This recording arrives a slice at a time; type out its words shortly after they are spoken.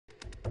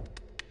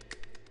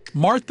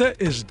Martha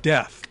is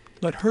deaf.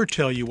 Let her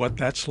tell you what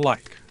that's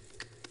like.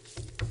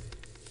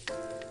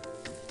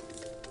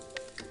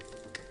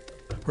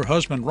 Her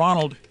husband,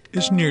 Ronald,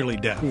 is nearly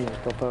deaf.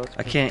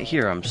 I can't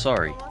hear, I'm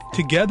sorry.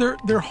 Together,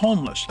 they're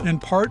homeless, in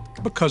part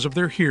because of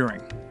their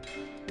hearing.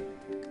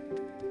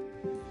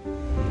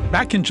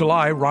 Back in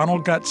July,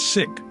 Ronald got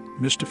sick,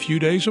 missed a few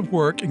days of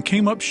work, and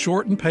came up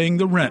short in paying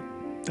the rent.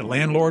 The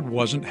landlord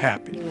wasn't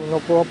happy.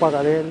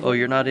 Oh,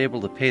 you're not able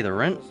to pay the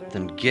rent?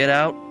 Then get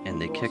out,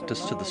 and they kicked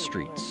us to the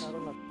streets.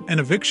 An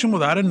eviction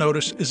without a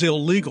notice is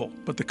illegal,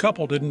 but the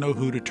couple didn't know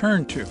who to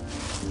turn to.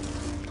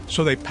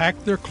 So they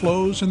packed their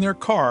clothes in their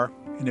car,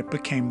 and it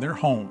became their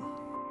home.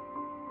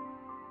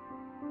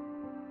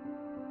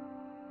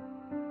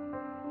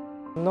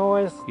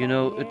 You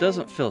know, it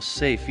doesn't feel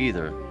safe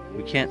either.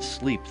 We can't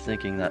sleep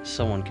thinking that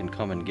someone can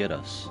come and get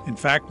us. In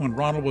fact, when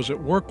Ronald was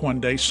at work one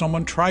day,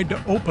 someone tried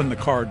to open the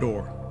car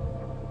door.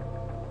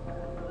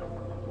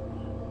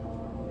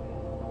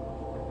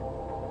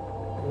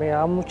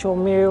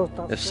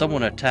 If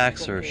someone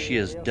attacks her, she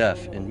is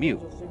deaf and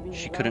mute.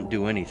 She couldn't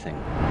do anything.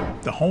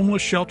 The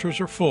homeless shelters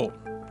are full.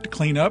 To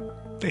clean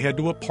up, they head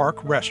to a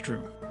park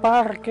restroom.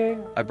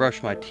 I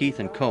brush my teeth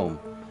and comb,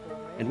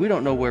 and we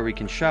don't know where we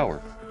can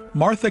shower.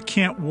 Martha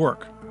can't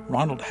work.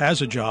 Ronald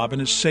has a job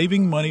and is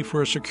saving money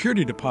for a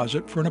security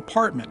deposit for an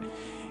apartment,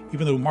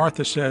 even though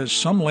Martha says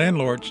some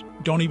landlords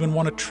don't even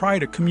want to try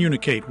to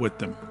communicate with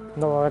them.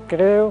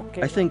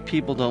 I think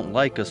people don't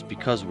like us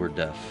because we're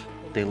deaf.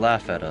 They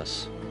laugh at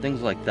us,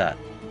 things like that.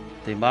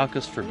 They mock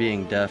us for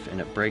being deaf, and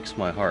it breaks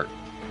my heart.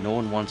 No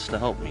one wants to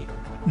help me.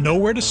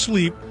 Nowhere to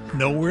sleep,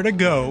 nowhere to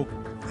go,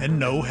 and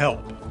no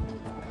help.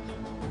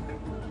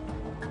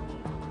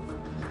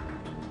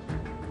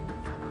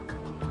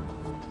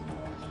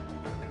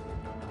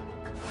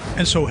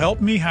 And so Help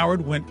Me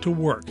Howard went to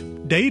work.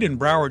 Dade and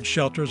Broward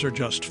shelters are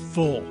just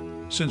full.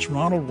 Since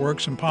Ronald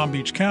works in Palm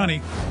Beach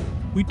County,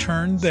 we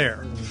turned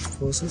there.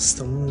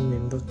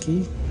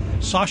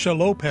 Sasha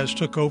Lopez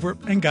took over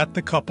and got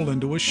the couple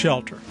into a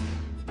shelter.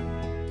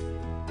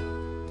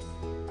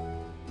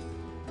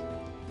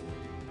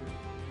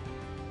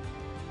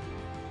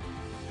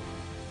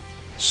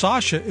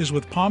 Sasha is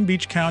with Palm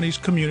Beach County's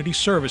Community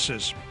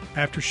Services.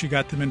 After she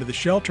got them into the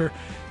shelter,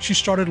 she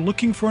started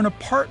looking for an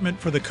apartment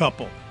for the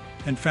couple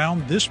and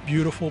found this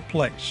beautiful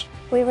place.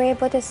 We were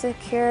able to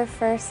secure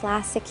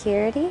first-class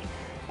security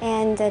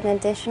and an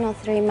additional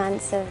 3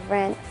 months of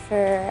rent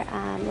for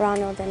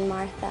Ronald and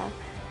Martha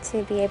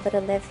to be able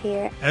to live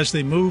here. As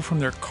they moved from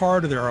their car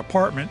to their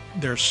apartment,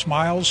 their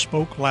smiles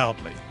spoke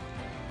loudly.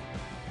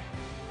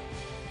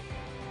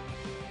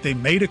 They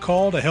made a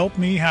call to Help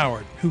Me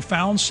Howard, who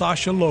found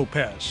Sasha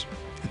Lopez.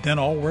 It then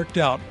all worked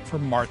out for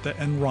Martha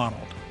and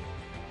Ronald.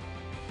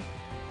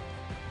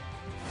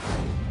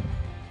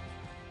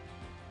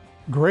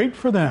 Great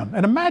for them.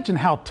 And imagine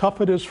how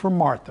tough it is for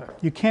Martha.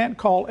 You can't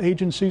call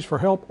agencies for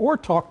help or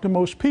talk to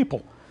most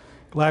people.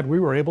 Glad we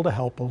were able to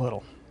help a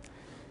little.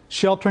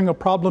 Sheltering a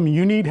problem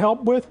you need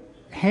help with?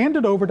 Hand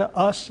it over to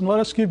us and let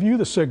us give you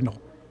the signal.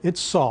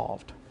 It's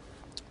solved.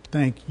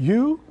 Thank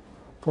you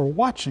for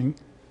watching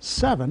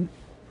 7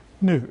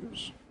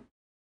 News.